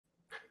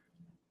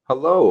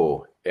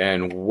Hello,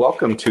 and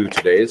welcome to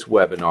today's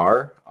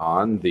webinar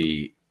on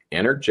the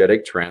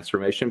Energetic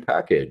Transformation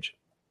Package.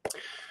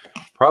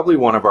 Probably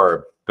one of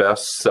our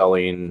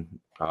best-selling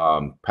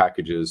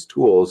packages,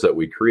 tools that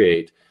we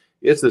create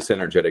is this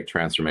Energetic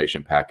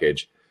Transformation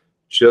Package,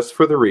 just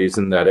for the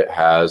reason that it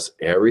has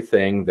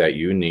everything that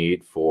you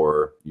need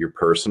for your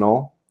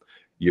personal,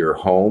 your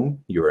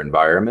home, your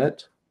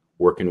environment,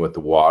 working with the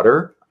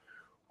water,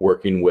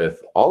 working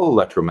with all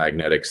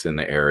electromagnetics in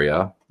the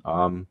area,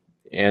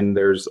 and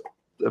there's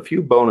a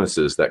few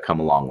bonuses that come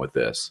along with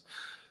this,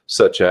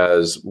 such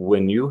as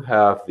when you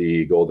have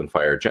the Golden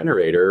Fire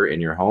generator in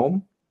your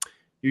home,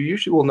 you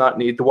usually will not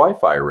need the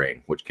Wi-Fi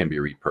ring, which can be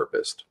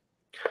repurposed.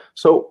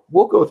 So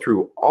we'll go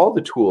through all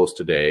the tools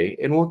today,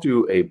 and we'll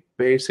do a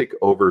basic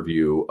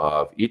overview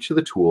of each of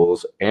the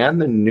tools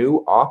and the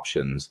new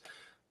options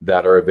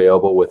that are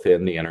available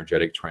within the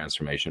Energetic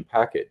Transformation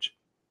Package.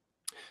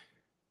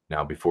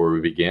 Now, before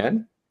we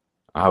begin,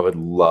 I would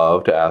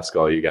love to ask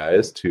all you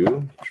guys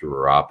to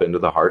drop into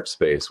the heart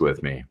space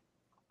with me.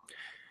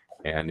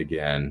 And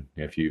again,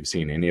 if you've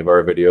seen any of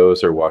our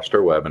videos or watched our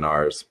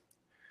webinars,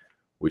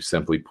 we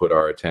simply put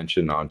our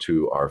attention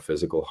onto our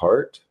physical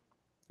heart.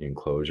 You can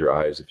close your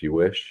eyes if you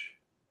wish.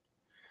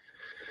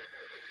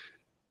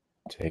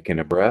 Take in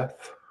a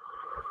breath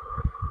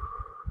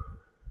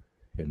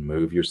and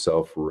move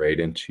yourself right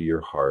into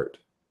your heart,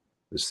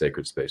 the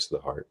sacred space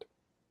of the heart.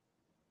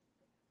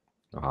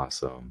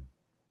 Awesome.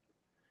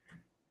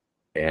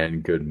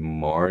 And good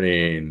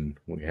morning.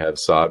 We have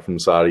Saad from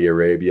Saudi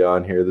Arabia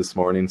on here this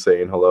morning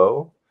saying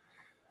hello.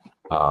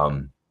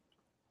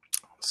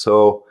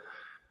 So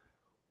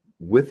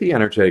with the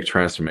Energetic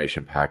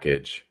Transformation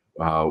Package,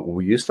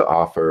 we used to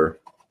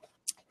offer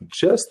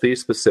just these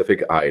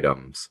specific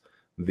items: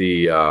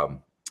 the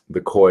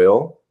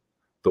coil,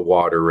 the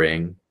water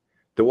ring,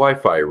 the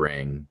Wi-Fi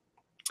ring,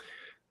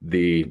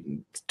 the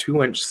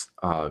 2-inch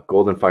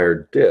Golden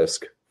Fire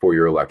disc for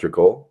your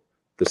electrical,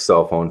 the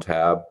cell phone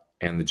tab,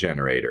 and the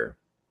generator.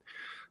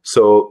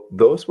 So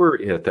those were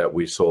it that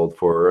we sold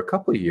for a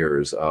couple of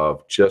years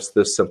of just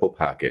this simple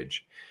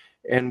package.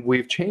 And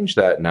we've changed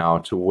that now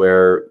to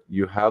where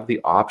you have the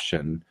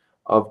option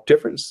of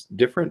different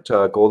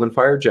Golden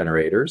Fire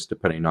generators,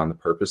 depending on the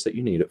purpose that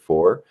you need it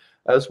for,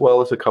 as well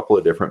as a couple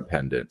of different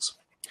pendants.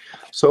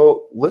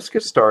 So let's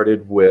get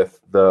started with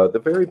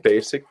the very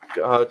basic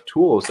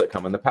tools that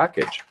come in the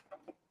package.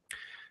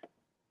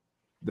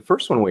 The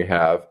first one we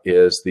have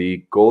is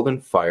the Golden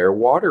Fire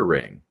water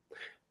ring.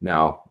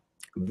 Now,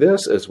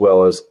 this, as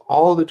well as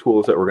all the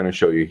tools that we're going to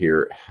show you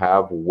here,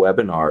 have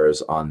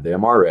webinars on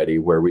them already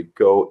where we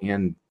go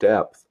in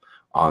depth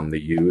on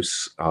the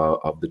use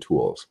of the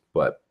tools.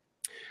 But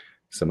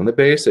some of the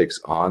basics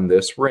on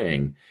this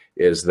ring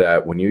is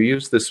that when you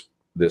use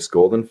this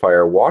Golden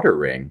Fire water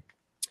ring,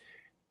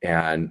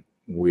 and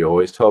we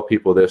always tell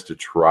people this to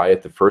try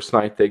it the first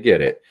night they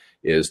get it,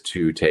 is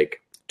to take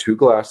 2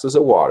 glasses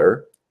of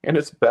water, and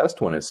it's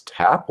best when it's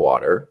tap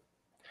water,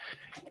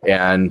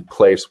 and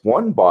place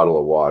 1 bottle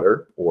of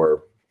water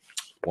or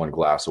 1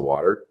 glass of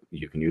water.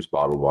 You can use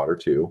bottled water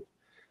too.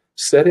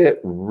 Set it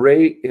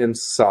right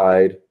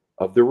inside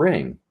of the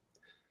ring.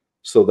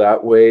 So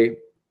that way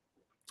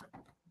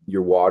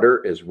your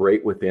water is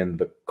right within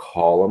the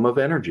column of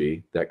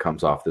energy that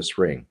comes off this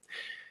ring.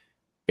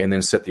 And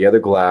then set the other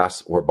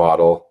glass or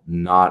bottle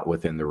not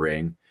within the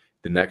ring.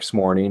 The next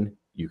morning,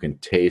 you can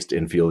taste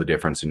and feel the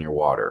difference in your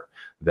water.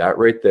 That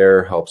right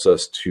there helps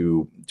us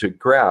to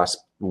grasp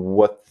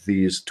what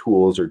these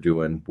tools are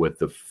doing with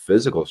the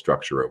physical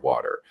structure of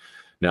water.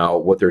 Now,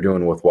 what they're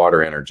doing with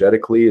water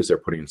energetically is they're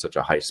putting such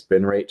a high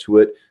spin rate to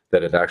it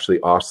that it actually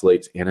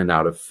oscillates in and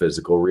out of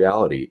physical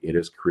reality. It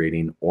is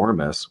creating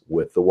ormus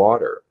with the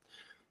water.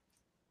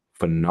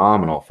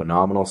 Phenomenal,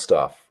 phenomenal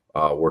stuff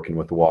working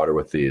with the water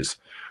with these.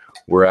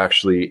 We're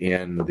actually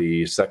in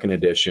the 2nd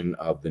edition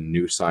of the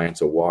New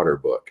Science of Water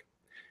book,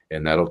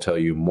 and that'll tell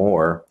you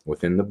more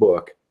within the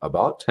book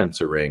about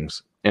tensor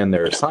rings and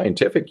their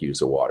scientific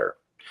use of water.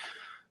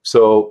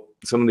 So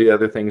some of the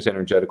other things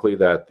energetically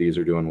that these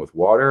are doing with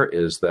water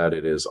is that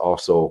it is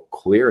also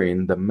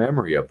clearing the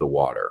memory of the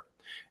water.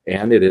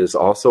 And it is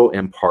also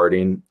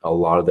imparting a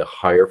lot of the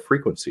higher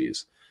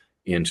frequencies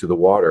into the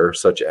water,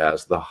 such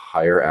as the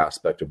higher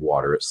aspect of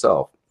water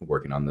itself,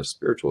 working on the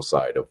spiritual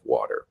side of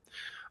water.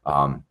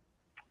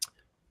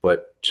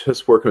 But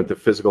just working with the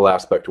physical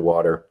aspect of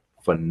water,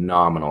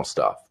 phenomenal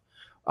stuff.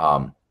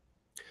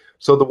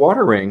 So the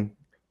water ring,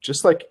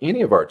 just like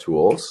any of our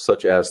tools,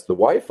 such as the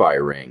Wi-Fi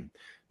ring.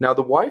 Now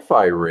the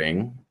Wi-Fi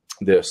ring,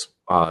 this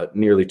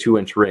nearly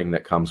 2-inch ring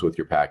that comes with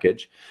your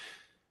package,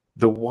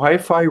 the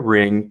Wi-Fi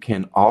ring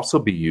can also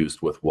be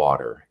used with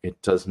water.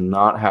 It does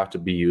not have to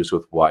be used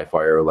with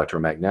Wi-Fi or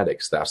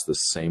electromagnetics. That's the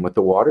same with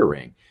the water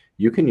ring.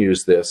 You can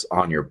use this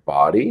on your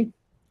body.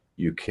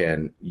 You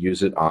can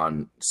use it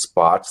on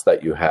spots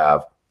that you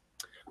have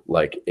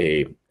like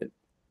a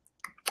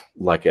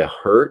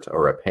hurt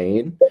or a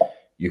pain.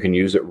 You can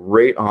use it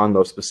right on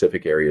those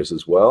specific areas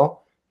as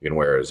well. You can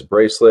wear it as a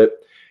bracelet.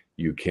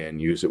 You can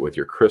use it with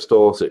your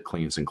crystals. It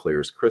cleans and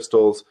clears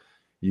crystals.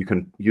 You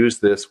can use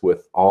this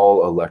with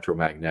all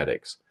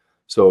electromagnetics.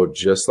 So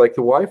just like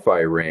the Wi-Fi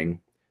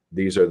ring,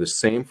 these are the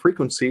same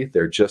frequency,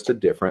 they're just a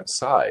different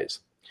size.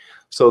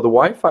 So the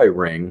Wi-Fi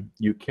ring,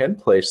 you can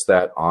place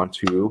that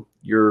onto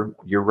your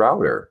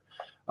router.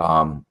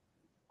 And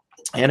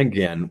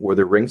again, where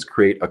the rings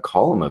create a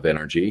column of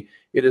energy,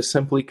 it is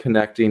simply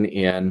connecting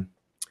in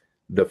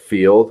the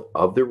field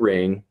of the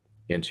ring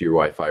into your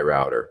Wi-Fi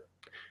router.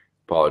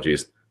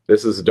 Apologies.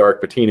 This is a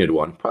dark patinaed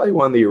one, probably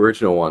one of the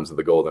original ones of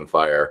the Golden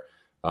Fire.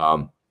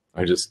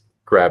 I just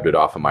grabbed it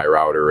off of my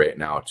router right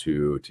now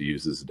to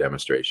use as a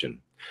demonstration.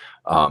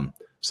 So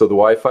the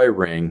Wi-Fi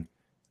ring,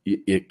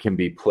 it can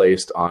be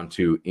placed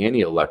onto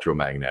any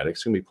electromagnetics.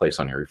 It can be placed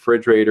on your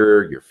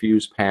refrigerator, your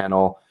fuse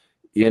panel,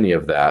 any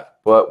of that.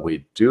 But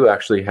we do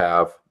actually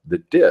have the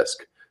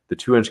disc. The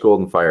 2-inch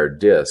Golden Fire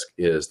disc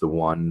is the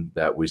one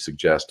that we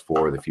suggest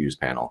for the fuse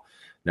panel.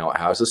 Now it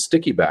has a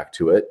sticky back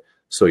to it,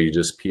 so you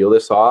just peel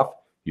this off,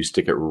 you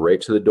stick it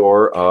right to the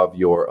door of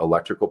your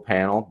electrical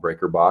panel,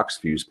 breaker box,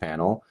 fuse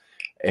panel,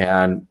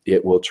 and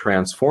it will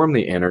transform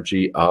the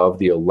energy of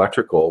the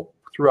electrical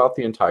throughout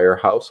the entire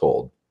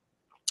household.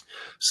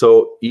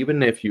 So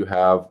even if you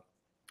have,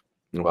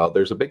 well,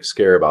 there's a big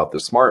scare about the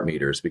smart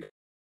meters because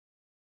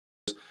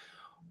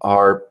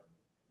are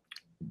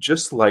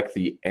just like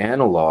the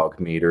analog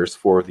meters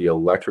for the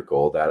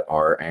electrical that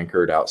are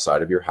anchored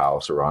outside of your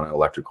house or on an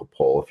electrical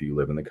pole if you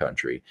live in the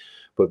country.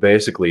 But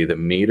basically the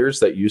meters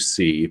that you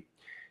see,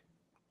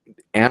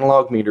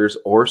 analog meters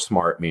or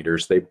smart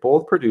meters, they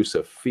both produce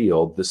a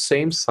field the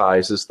same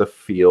size as the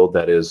field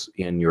that is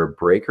in your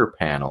breaker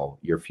panel,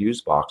 your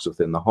fuse box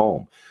within the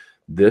home.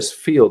 This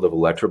field of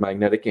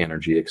electromagnetic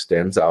energy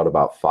extends out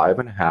about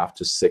 5.5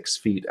 to 6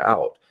 feet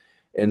out.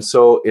 And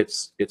so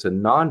it's a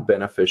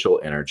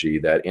non-beneficial energy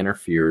that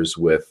interferes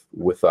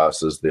with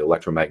us as the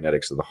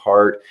electromagnetics of the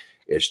heart.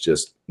 It's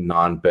just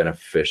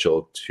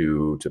non-beneficial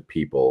to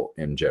people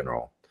in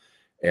general.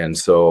 And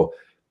so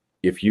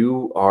if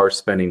you are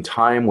spending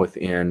time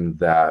within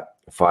that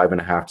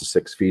 5.5 to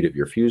 6 feet of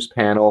your fuse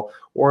panel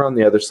or on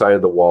the other side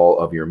of the wall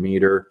of your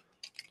meter,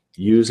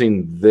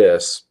 using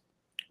this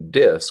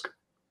disc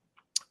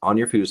on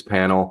your fuse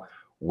panel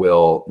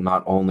will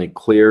not only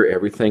clear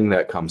everything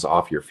that comes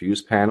off your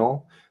fuse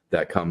panel,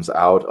 that comes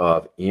out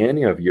of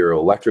any of your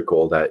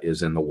electrical that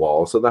is in the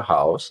walls of the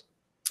house,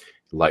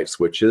 light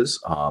switches,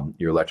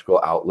 your electrical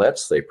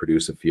outlets, they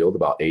produce a field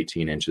about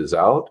 18 inches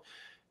out.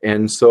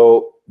 And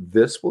so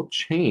this will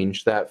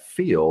change that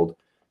field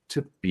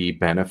to be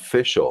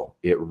beneficial.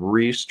 It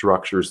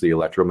restructures the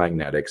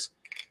electromagnetics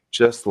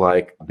just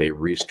like they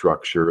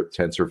restructure,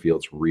 tensor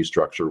fields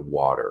restructure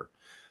water.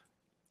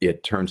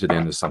 It turns it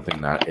into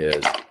something that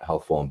is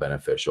helpful and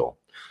beneficial.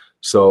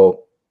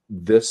 So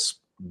this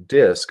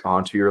disc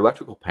onto your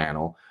electrical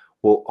panel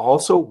will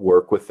also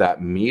work with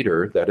that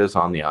meter that is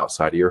on the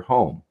outside of your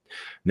home.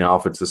 Now,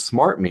 if it's a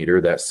smart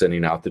meter that's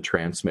sending out the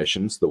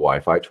transmissions, the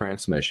Wi-Fi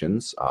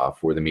transmissions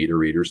for the meter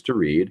readers to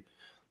read,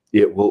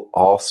 it will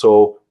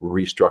also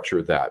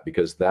restructure that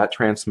because that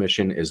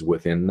transmission is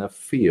within the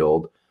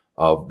field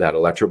of that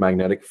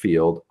electromagnetic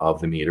field of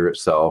the meter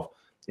itself,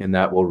 and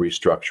that will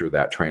restructure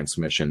that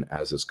transmission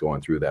as it's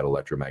going through that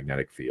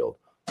electromagnetic field.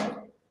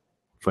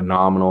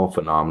 Phenomenal,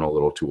 phenomenal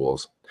little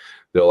tools.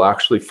 They'll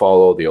actually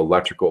follow the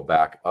electrical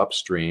back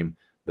upstream.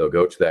 They'll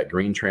go to that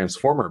green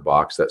transformer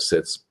box that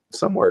sits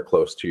somewhere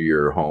close to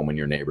your home in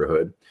your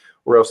neighborhood,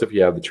 or else if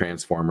you have the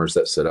transformers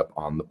that sit up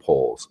on the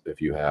poles, if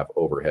you have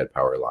overhead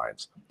power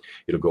lines.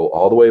 It'll go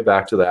all the way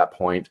back to that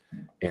point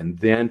and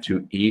then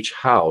to each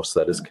house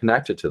that is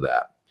connected to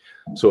that.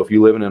 So if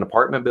you live in an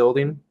apartment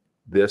building,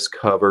 this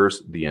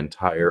covers the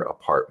entire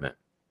apartment.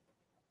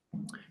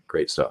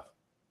 Great stuff.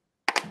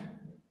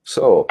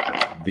 So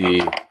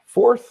the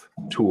fourth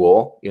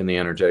tool in the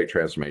energetic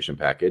transformation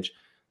package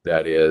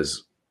that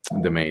is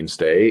the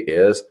mainstay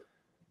is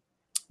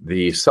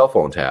the cell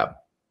phone tab.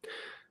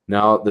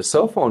 Now, the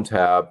cell phone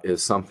tab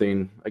is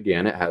something,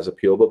 again, it has a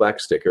peelable back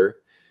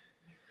sticker.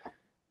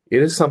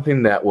 It is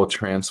something that will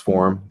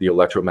transform the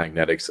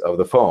electromagnetics of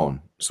the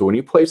phone. So when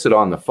you place it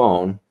on the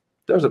phone,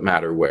 doesn't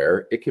matter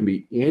where, it can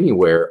be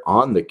anywhere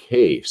on the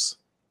case.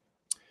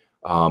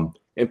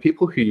 And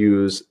people who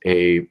use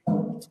a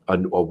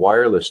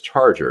wireless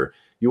charger,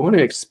 you want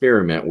to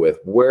experiment with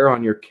where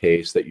on your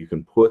case that you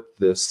can put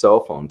this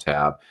cell phone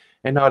tab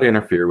and not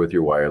interfere with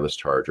your wireless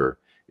charger.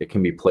 It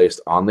can be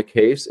placed on the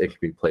case, it can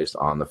be placed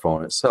on the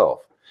phone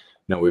itself.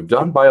 Now, we've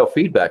done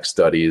biofeedback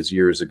studies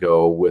years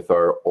ago with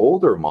our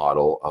older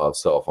model of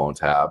cell phone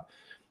tab,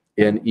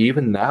 and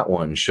even that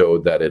one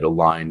showed that it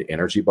aligned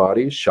energy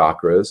bodies,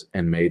 chakras,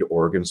 and made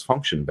organs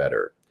function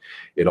better.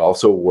 It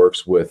also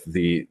works with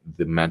the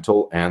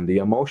mental and the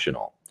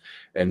emotional.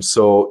 And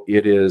so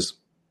it is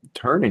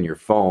turning your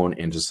phone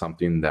into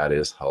something that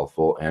is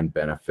helpful and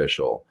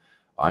beneficial.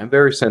 I'm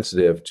very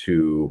sensitive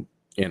to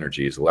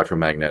energies,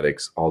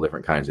 electromagnetics, all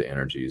different kinds of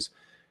energies.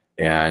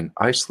 And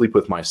I sleep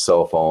with my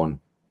cell phone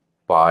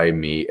by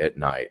me at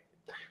night.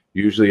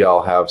 Usually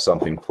I'll have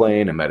something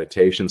playing, a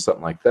meditation,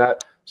 something like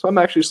that. So I'm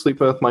actually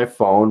sleeping with my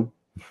phone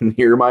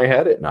near my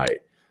head at night.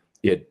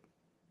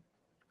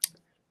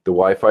 the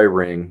Wi-Fi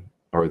ring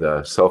or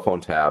the cell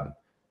phone tab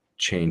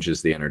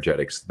changes the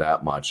energetics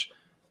that much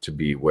to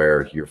be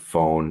where your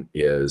phone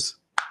is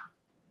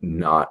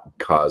not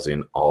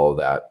causing all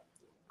that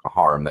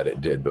harm that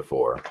it did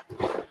before.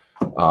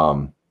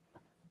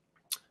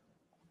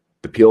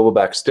 The peelable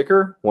back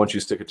sticker, once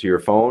you stick it to your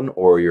phone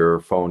or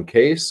your phone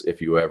case,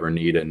 if you ever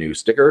need a new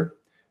sticker,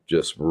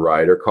 just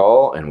write or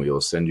call and we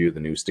will send you the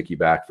new sticky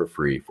back for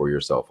free for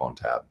your cell phone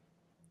tab.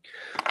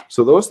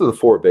 So those are the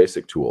 4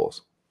 basic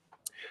tools.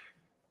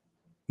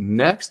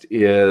 Next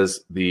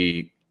is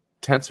the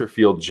tensor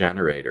field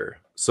generator.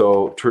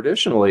 So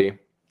traditionally,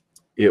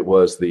 it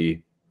was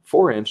the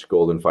 4-inch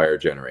Golden Fire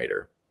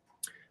generator.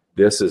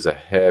 This is a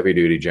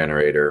heavy-duty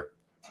generator,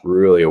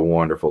 really a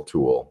wonderful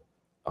tool.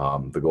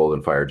 The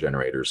Golden Fire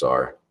generators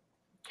are.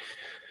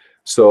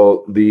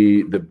 So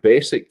the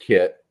basic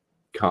kit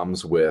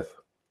comes with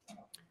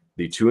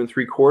the 2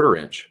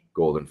 3/4-inch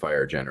Golden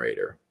Fire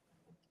generator.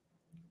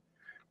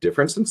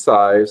 Difference in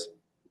size,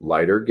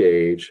 lighter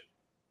gauge.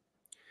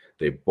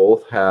 They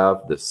both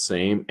have the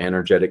same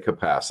energetic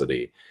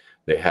capacity.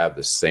 They have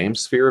the same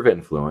sphere of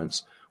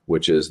influence,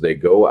 which is they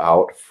go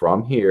out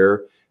from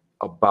here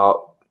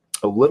about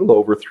a little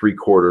over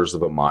 3/4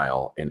 of a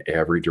mile in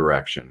every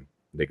direction.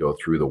 They go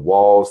through the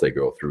walls, they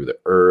go through the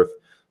earth.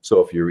 So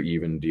if you're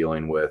even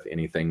dealing with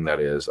anything that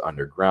is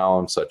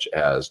underground, such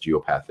as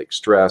geopathic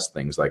stress,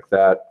 things like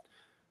that,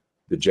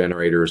 the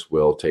generators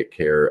will take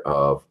care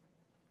of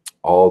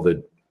all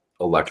the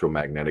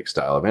electromagnetic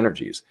style of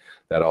energies.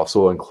 That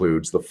also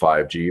includes the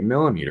 5G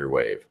millimeter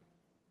wave.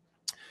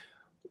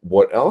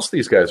 What else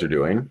these guys are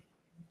doing,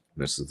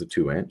 this is the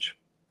 2-inch.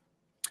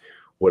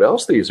 What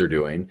else these are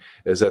doing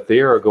is that they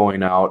are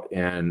going out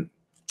and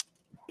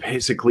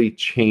basically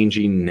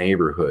changing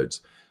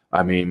neighborhoods.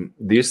 I mean,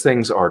 these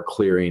things are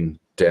clearing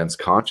dense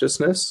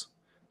consciousness.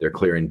 They're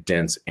clearing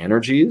dense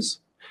energies.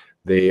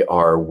 They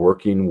are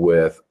working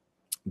with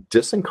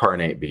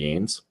disincarnate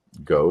beings,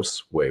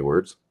 ghosts,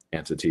 waywards,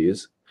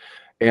 entities,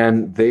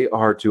 and they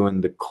are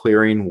doing the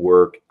clearing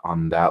work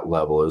on that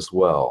level as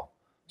well.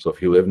 So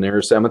if you live near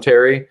a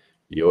cemetery,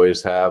 you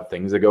always have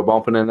things that go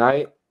bumping at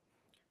night.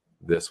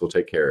 This will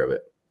take care of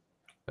it,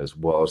 as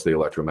well as the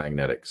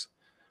electromagnetics.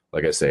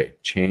 Like I say,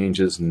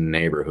 changes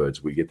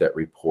neighborhoods. We get that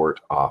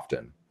report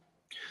often.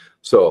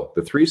 So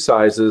the 3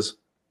 sizes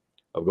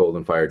of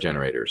Golden Fire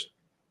generators.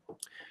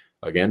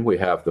 Again, we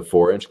have the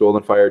 4-inch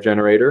Golden Fire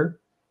generator.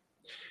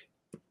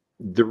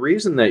 The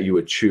reason that you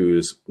would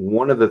choose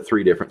one of the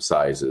 3 different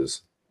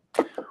sizes,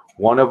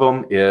 one of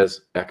them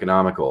is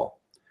economical.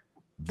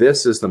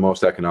 This is the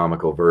most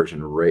economical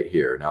version right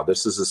here. Now,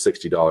 this is a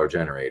 $60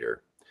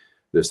 generator.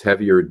 This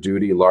heavier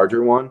duty,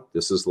 larger one,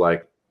 this is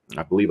like,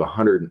 I believe, a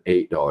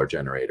 $108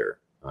 generator.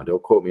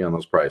 Don't quote me on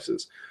those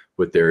prices,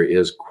 but there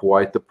is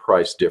quite the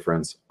price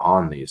difference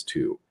on these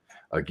two.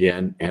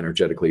 Again,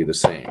 energetically the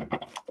same.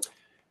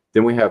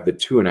 Then we have the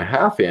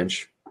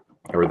 2.5-inch,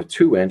 or the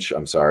 2-inch,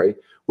 I'm sorry,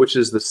 which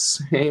is the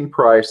same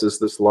price as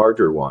this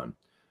larger one.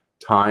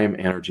 Time,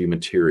 energy,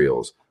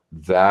 materials.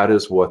 That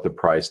is what the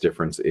price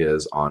difference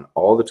is on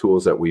all the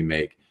tools that we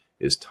make,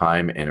 is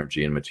time,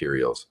 energy, and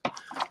materials.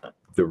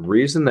 The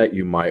reason that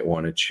you might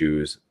want to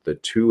choose the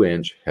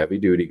 2-inch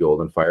heavy-duty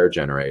Golden Fire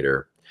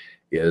generator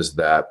is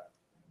that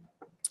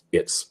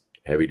it's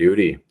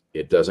heavy-duty.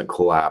 It doesn't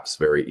collapse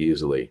very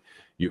easily.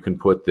 You can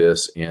put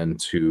this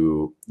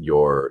into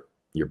your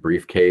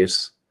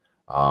briefcase.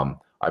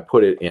 I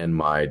put it in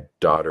my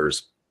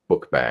daughter's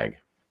book bag.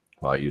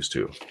 Well, I used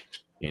to.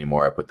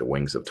 Anymore, I put the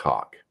Wings of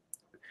Talk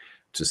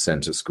to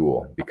send to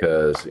school,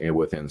 because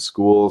within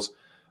schools,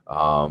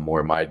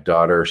 where my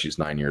daughter, she's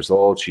 9 years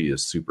old, she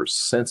is super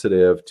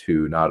sensitive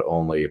to not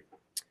only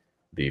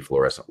the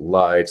fluorescent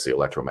lights, the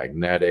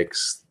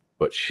electromagnetics,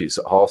 but she's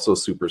also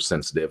super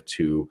sensitive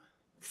to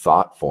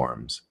thought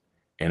forms,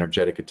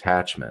 energetic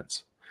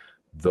attachments,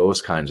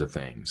 those kinds of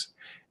things.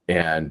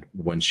 And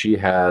when she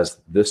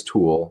has this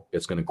tool,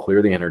 it's going to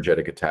clear the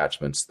energetic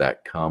attachments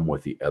that come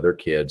with the other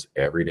kids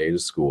every day to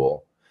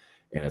school.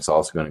 And it's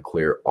also going to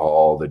clear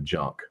all the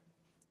junk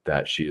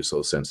that she is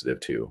so sensitive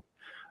to.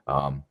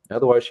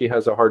 Otherwise, she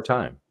has a hard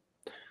time.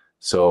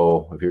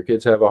 So if your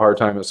kids have a hard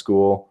time at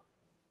school,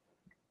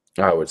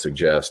 I would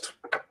suggest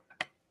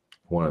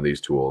one of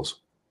these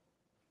tools.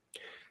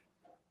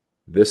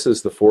 This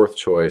is the 4th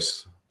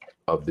choice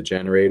of the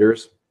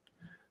generators.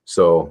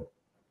 So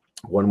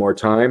one more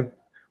time,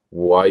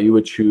 why you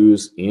would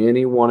choose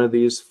any one of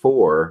these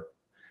 4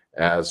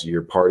 as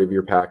your part of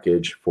your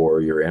package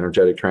for your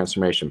energetic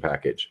transformation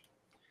package.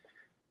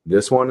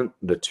 This one,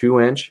 the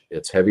 2-inch,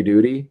 it's heavy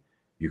duty.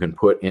 You can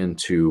put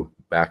into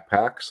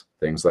backpacks,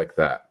 things like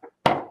that.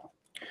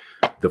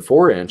 The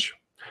 4-inch,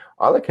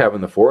 I like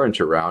having the 4-inch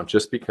around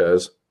just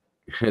because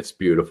it's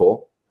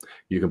beautiful.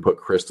 You can put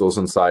crystals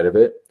inside of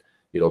it.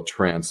 It'll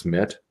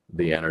transmit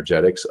the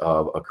energetics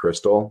of a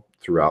crystal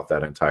throughout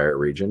that entire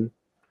region.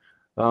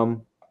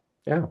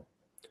 Yeah.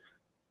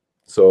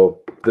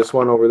 So this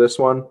one over this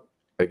one,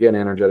 again,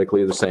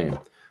 energetically the same.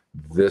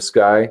 This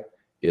guy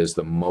is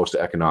the most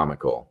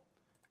economical,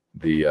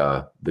 the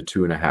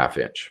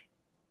 2.5-inch.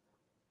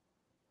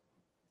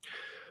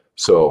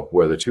 So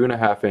where the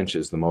 2.5 inch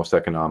is the most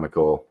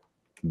economical,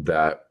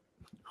 that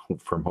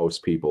for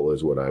most people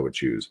is what I would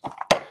choose.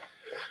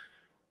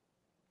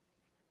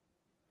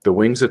 The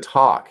Wings of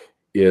Talk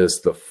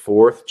is the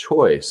fourth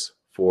choice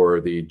for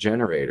the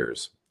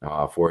generators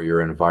for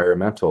your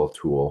environmental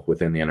tool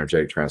within the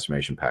energetic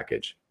transformation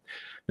package.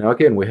 Now,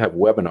 again, we have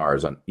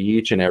webinars on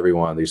each and every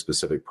one of these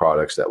specific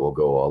products that will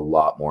go a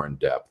lot more in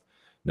depth.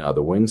 Now,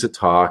 the Wings of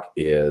Talk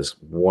is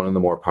one of the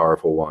more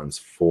powerful ones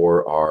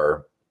for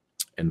our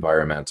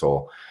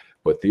environmental,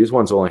 but these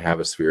ones only have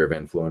a sphere of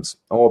influence,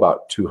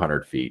 about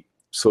 200 feet.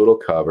 So it'll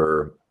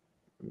cover,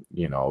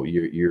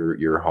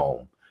 your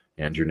home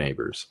and your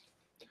neighbors.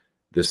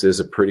 This is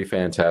a pretty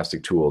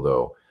fantastic tool,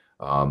 though.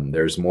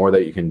 There's more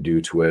that you can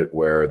do to it,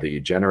 where the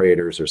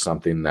generators are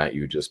something that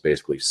you just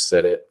basically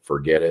set it,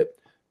 forget it.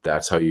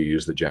 That's how you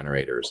use the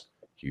generators.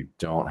 You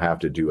don't have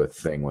to do a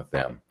thing with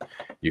them.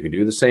 You can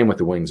do the same with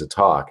the Wings of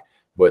Talk,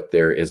 but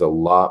there is a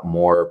lot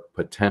more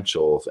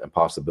potentials and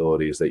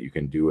possibilities that you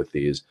can do with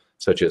these,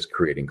 such as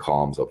creating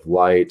columns of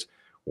light,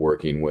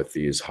 working with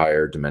these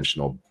higher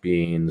dimensional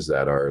beings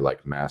that are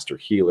like master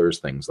healers,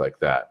 things like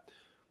that.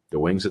 The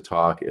Wings of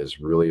Talk is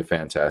really a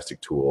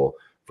fantastic tool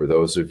for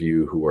those of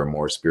you who are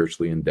more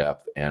spiritually in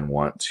depth and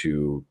want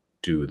to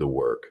do the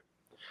work.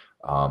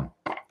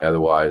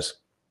 Otherwise,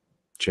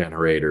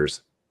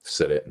 generators,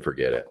 set it and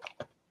forget it.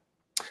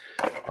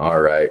 All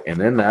right, and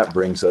then that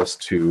brings us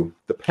to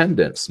the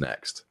pendants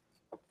next.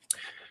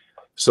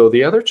 So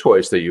the other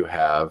choice that you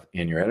have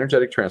in your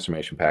energetic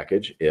transformation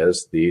package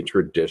is the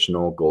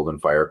traditional golden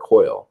fire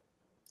coil,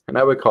 and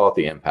I would call it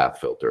the empath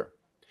filter.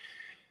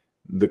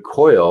 The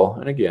coil,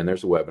 and again,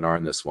 there's a webinar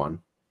on this one,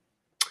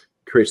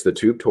 creates the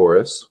tube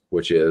torus,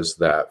 which is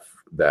that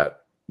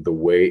the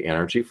way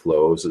energy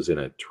flows is in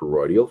a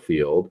toroidal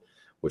field,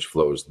 which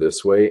flows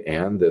this way,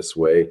 and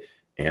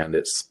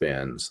it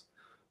spins.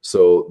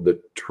 So the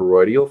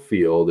toroidal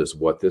field is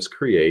what this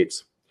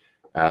creates,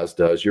 as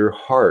does your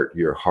heart.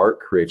 Your heart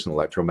creates an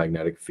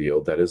electromagnetic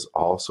field that is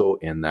also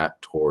in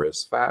that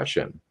torus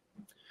fashion.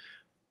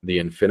 The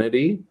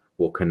infinity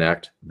will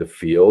connect the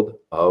field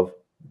of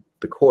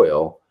the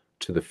coil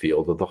to the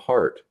field of the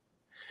heart.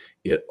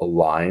 It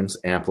aligns,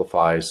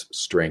 amplifies,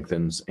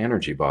 strengthens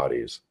energy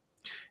bodies,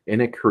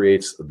 and it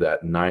creates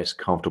that nice,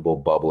 comfortable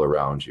bubble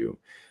around you.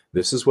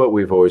 This is what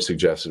we've always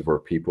suggested for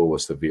people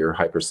with severe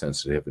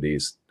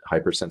hypersensitivities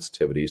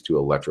to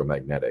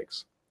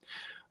electromagnetics.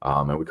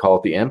 And we call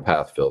it the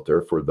empath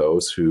filter for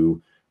those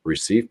who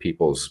receive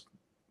people's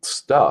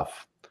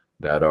stuff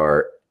that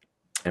are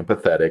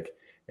empathetic,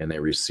 and they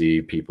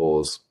receive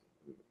people's,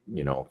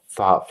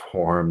 thought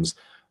forms,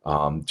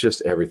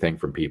 just everything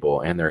from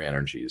people and their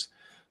energies.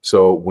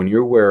 So when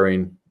you're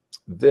wearing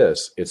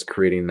this, it's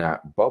creating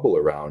that bubble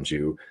around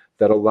you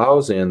that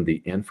allows in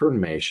the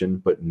information,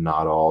 but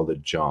not all the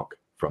junk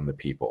from the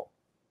people.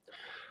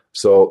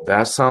 So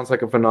that sounds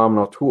like a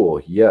phenomenal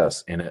tool,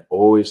 yes, and it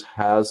always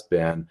has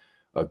been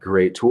a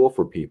great tool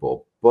for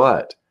people,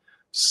 but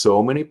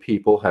so many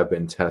people have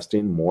been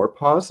testing more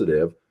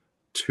positive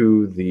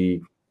to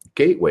the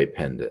gateway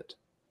pendant,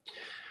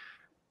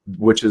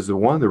 which is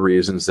one of the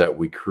reasons that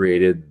we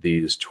created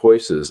these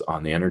choices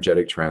on the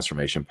energetic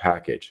transformation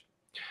package.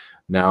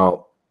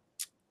 Now,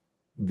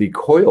 the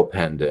coil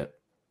pendant,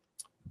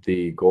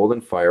 the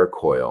golden fire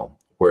coil,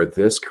 where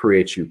this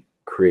creates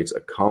a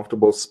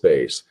comfortable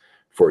space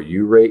for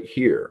you right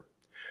here.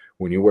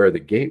 When you wear the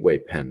gateway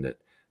pendant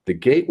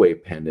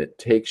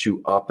takes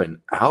you up and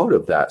out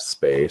of that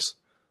space,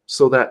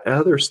 so that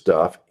other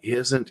stuff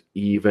doesn't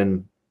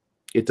even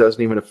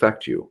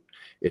affect you.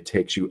 It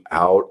takes you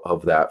out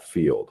of that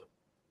field.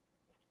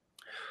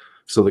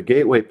 So the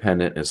gateway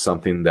pendant is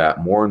something that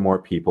more and more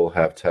people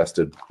have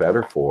tested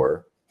better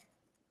for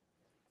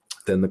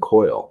than the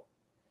coil.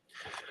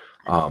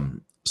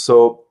 And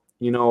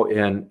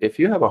if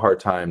you have a hard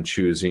time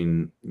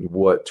choosing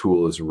what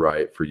tool is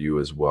right for you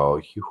as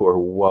well, you are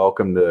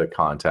welcome to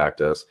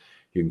contact us.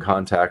 You can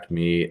contact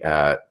me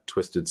at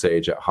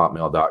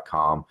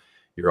Twistedsage.com.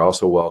 You're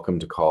also welcome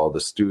to call the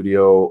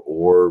studio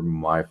or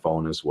my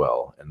phone as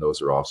well, and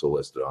those are also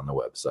listed on the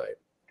website.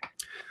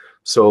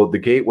 So the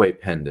gateway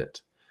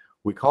pendant,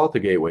 we call it the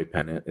gateway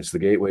pendant. It's the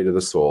gateway to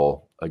the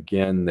soul.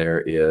 Again,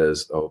 there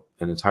is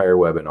an entire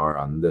webinar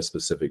on this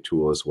specific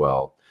tool as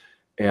well.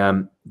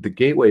 And the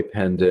gateway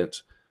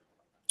pendant,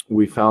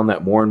 we found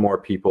that more and more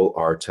people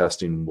are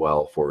testing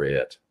well for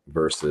it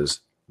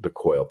versus the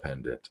coil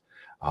pendant.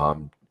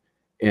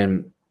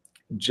 And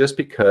just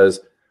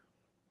because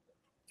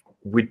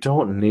we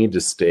don't need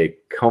to stay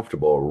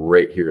comfortable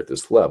right here at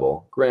this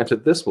level,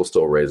 granted, this will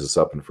still raise us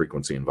up in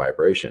frequency and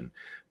vibration,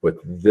 but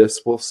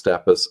this will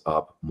step us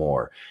up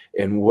more.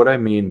 And what I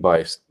mean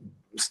by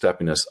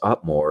stepping us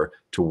up more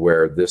to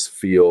where this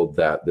field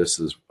that this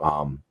is,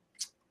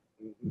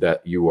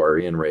 that you are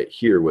in right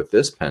here with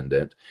this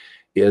pendant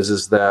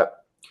is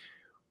that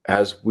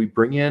as we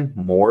bring in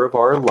more of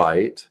our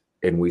light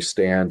and we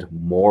stand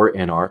more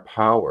in our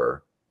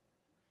power,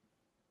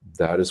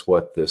 that is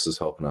what this is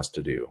helping us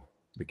to do,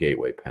 the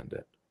gateway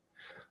pendant.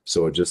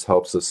 So it just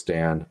helps us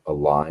stand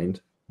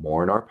aligned,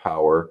 more in our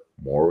power,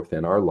 more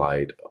within our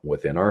light,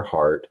 within our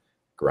heart,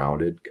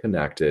 grounded,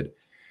 connected,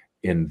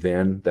 and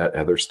then that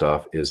other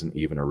stuff isn't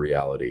even a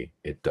reality.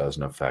 It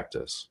doesn't affect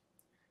us.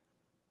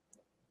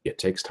 It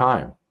takes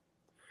time.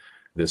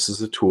 This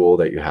is a tool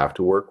that you have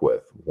to work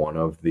with. One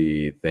of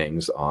the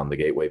things on the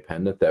Gateway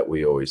Pendant that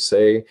we always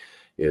say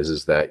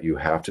is that you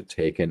have to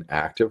take an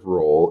active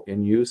role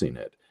in using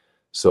it.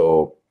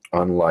 So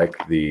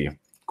unlike the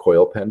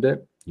coil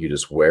pendant, you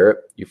just wear it,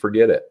 you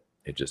forget it.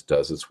 It just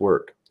does its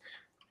work.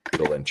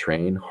 It'll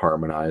entrain,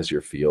 harmonize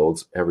your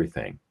fields,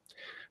 everything.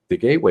 The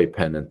Gateway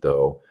Pendant,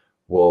 though,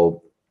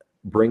 will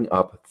bring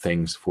up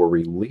things for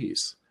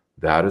release.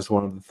 That is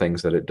one of the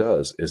things that it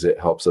does, is it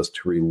helps us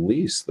to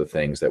release the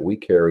things that we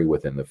carry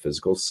within the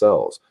physical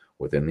cells,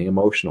 within the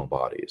emotional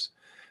bodies.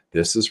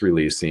 This is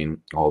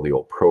releasing all the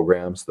old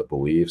programs, the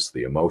beliefs,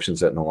 the emotions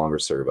that no longer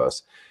serve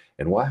us.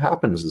 And what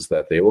happens is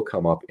that they will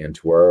come up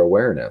into our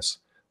awareness.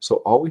 So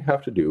all we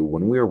have to do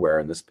when we are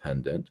wearing this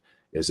pendant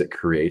is it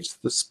creates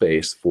the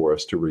space for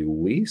us to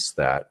release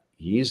that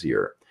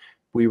easier.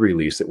 We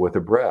release it with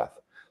a breath.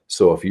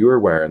 So if you are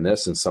wearing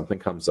this and something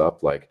comes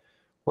up like,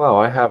 wow,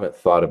 I haven't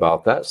thought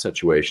about that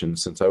situation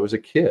since I was a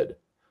kid.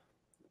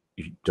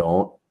 You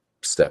don't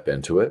step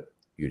into it.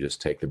 You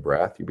just take the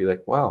breath. You'd be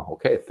like, wow,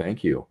 okay,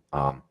 thank you.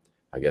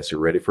 I guess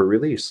you're ready for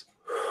release.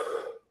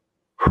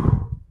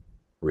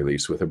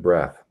 Release with a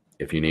breath.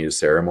 If you need a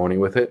ceremony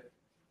with it,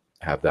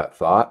 have that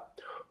thought,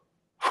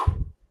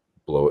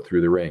 blow it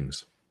through the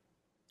rings.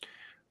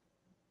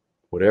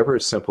 Whatever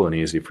is simple and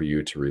easy for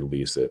you to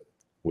release it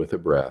with a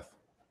breath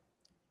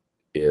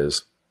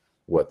is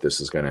what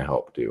this is going to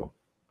help do.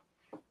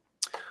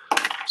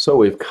 So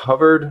we've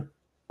covered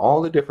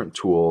all the different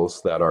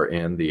tools that are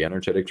in the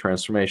energetic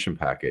transformation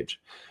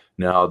package.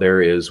 Now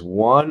there is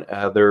one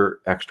other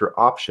extra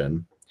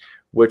option,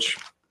 which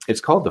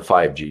it's called the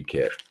 5G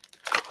kit.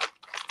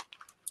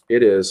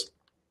 It is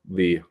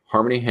the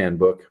Harmony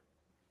Handbook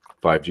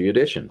 5G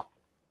edition.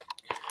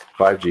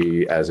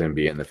 5G as in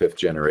being the 5th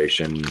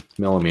generation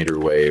millimeter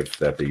wave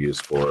that they use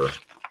for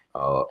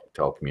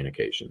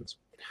telecommunications,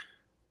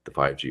 the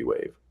 5G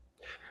wave.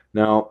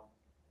 Now,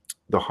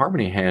 the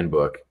Harmony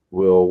Handbook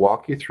will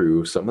walk you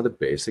through some of the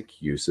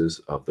basic uses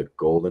of the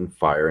Golden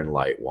Fire and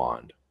Light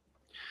Wand.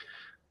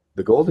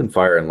 The Golden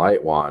Fire and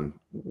Light Wand,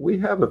 we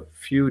have a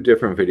few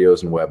different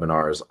videos and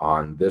webinars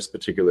on this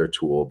particular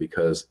tool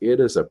because it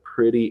is a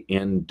pretty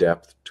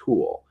in-depth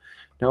tool.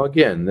 Now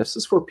again, this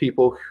is for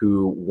people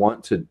who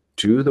want to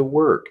do the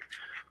work.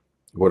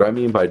 What I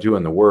mean by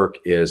doing the work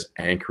is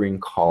anchoring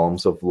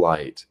columns of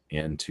light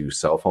into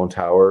cell phone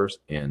towers,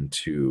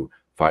 into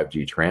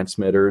 5G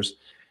transmitters,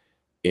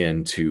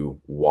 into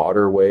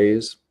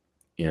waterways,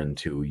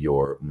 into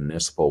your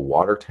municipal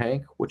water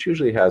tank, which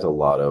usually has a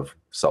lot of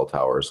cell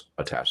towers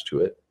attached to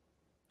it.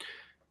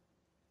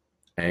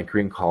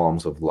 Anchoring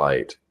columns of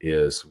light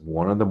is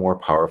one of the more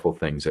powerful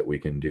things that we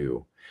can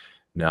do.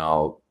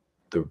 Now,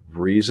 the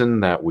reason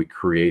that we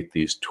create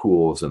these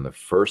tools in the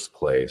first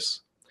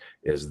place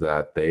is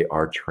that they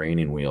are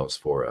training wheels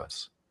for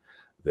us.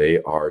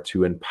 They are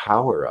to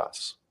empower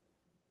us.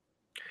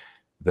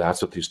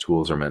 That's what these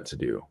tools are meant to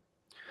do.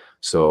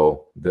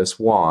 So this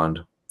wand,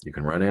 you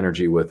can run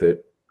energy with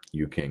it.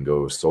 You can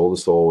go soul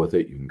to soul with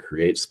it. You can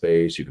create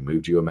space. You can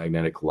move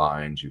geomagnetic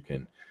lines. You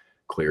can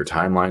clear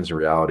timelines and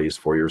realities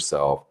for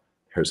yourself.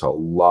 There's a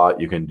lot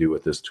you can do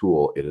with this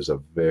tool. It is a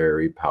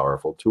very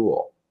powerful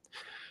tool.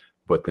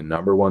 But the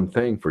number one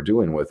thing for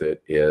doing with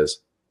it is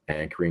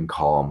anchoring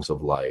columns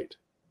of light.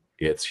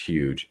 It's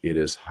huge. It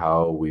is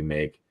how we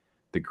make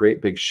the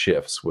great big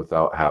shifts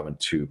without having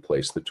to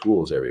place the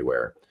tools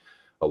everywhere.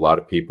 A lot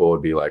of people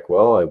would be like,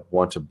 well, I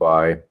want to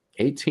buy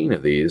 18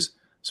 of these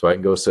so I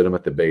can go sit them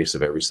at the base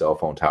of every cell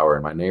phone tower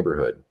in my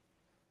neighborhood.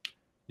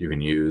 You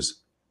can use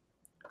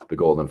the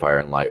Golden Fire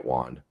and Light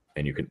Wand,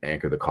 and you can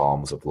anchor the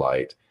columns of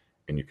light,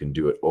 and you can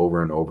do it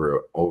over and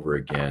over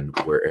again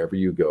wherever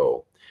you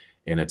go.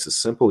 And it's a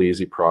simple,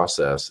 easy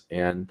process.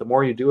 And the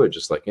more you do it,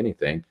 just like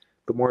anything,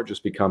 the more it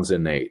just becomes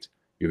innate.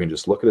 You can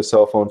just look at a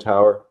cell phone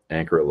tower,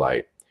 anchor a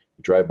light.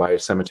 You drive by a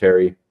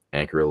cemetery,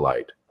 anchor a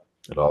light.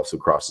 It also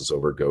crosses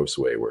over ghosts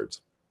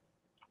waywards.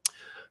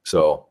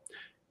 So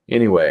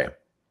anyway,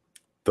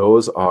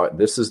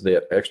 this is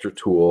the extra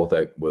tool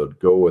that would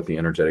go with the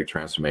energetic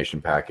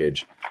transformation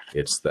package.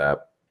 It's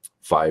that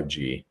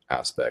 5G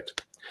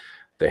aspect.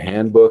 The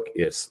handbook,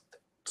 it's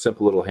a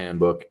simple little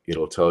handbook.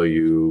 It'll tell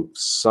you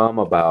some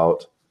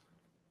about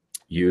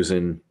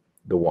using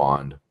the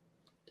wand.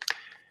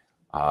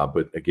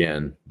 But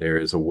again, there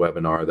is a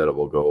webinar that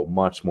will go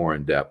much more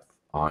in depth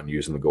on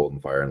using the Golden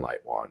Fire and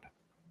Light Wand.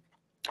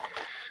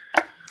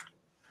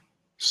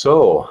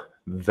 So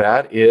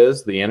that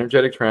is the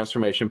energetic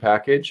transformation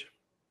package.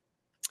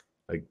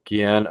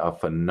 Again, a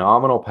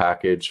phenomenal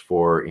package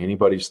for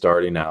anybody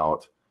starting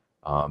out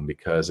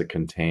because it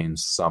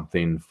contains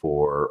something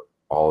for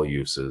all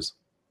uses.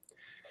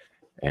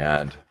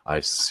 And I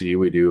see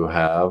we do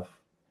have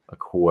a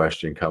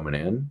question coming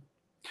in.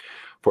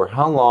 For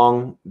how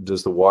long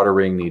does the water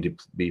ring need to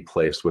be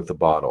placed with the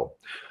bottle?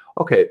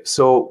 Okay,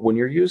 so when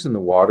you're using the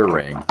water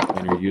ring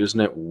and you're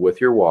using it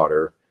with your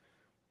water,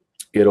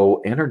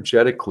 it'll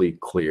energetically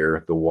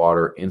clear the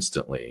water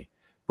instantly.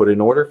 But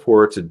in order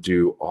for it to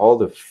do all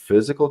the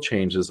physical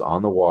changes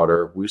on the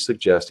water, we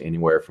suggest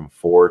anywhere from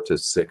 4 to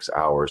 6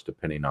 hours,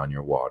 depending on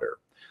your water.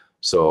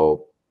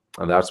 So,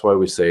 and that's why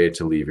we say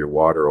to leave your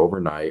water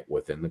overnight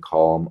within the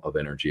column of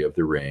energy of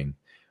the ring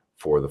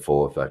for the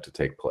full effect to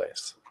take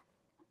place.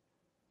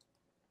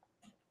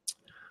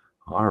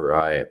 All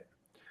right.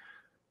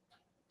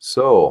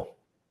 So,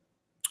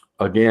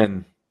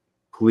 again,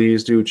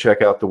 please do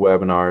check out the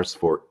webinars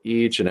for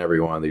each and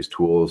every one of these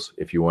tools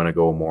if you want to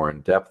go more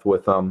in depth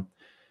with them.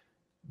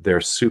 They're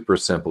super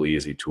simple,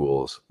 easy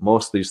tools.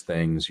 Most of these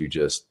things, you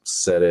just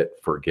set it,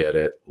 forget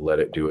it, let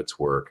it do its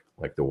work,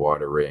 like the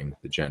water ring,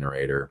 the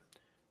generator,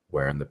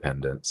 wearing the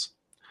pendants.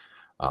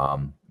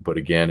 But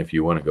again, if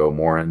you want to go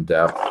more in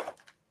depth,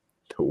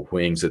 the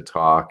Wings That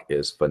Talk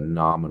is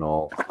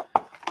phenomenal,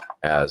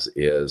 as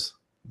is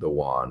the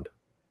wand.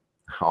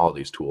 All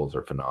these tools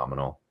are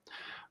phenomenal.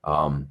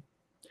 And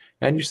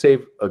you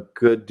save a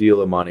good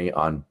deal of money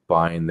on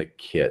buying the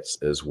kits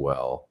as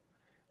well.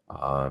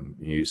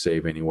 You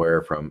save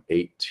anywhere from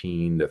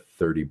 18 to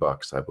 30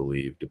 bucks, I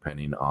believe,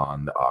 depending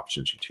on the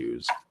options you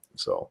choose.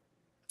 So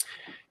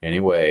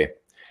anyway,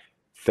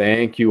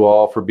 thank you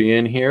all for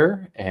being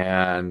here,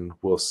 and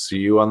we'll see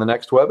you on the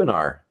next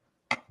webinar.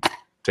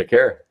 Take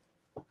care.